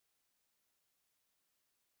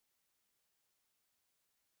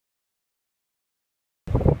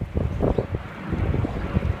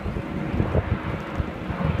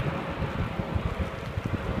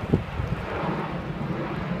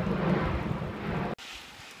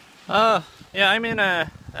Yeah, I'm in a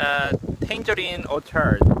tangerine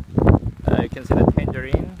orchard. You can see the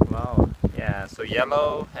tangerine. Wow, yeah, so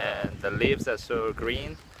yellow and the leaves are so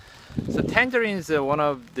green. So tangerine is one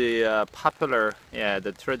of the popular, yeah,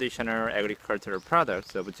 the traditional agricultural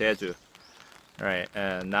products of Jeju. Right,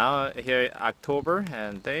 now here October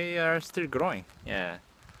and they are still growing. Yeah,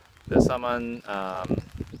 the some one,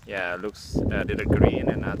 yeah, looks a little green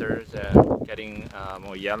and others getting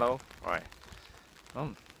more yellow. Right.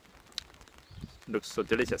 Looks so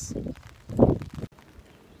delicious.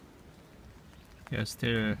 Yeah,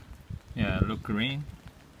 still, yeah, look green.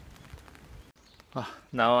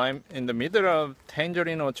 Now I'm in the middle of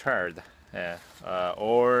tangerine orchard. Yeah,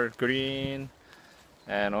 all green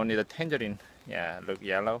and only the tangerine, yeah, look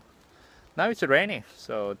yellow. Now it's raining,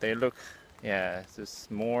 so they look, yeah,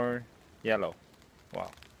 just more yellow.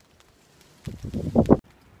 Wow.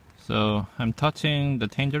 So I'm touching the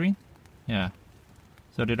tangerine. Yeah,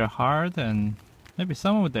 it's a little hard and maybe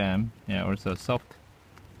some of them, yeah, also soft.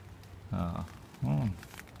 Oh,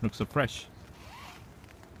 looks so fresh.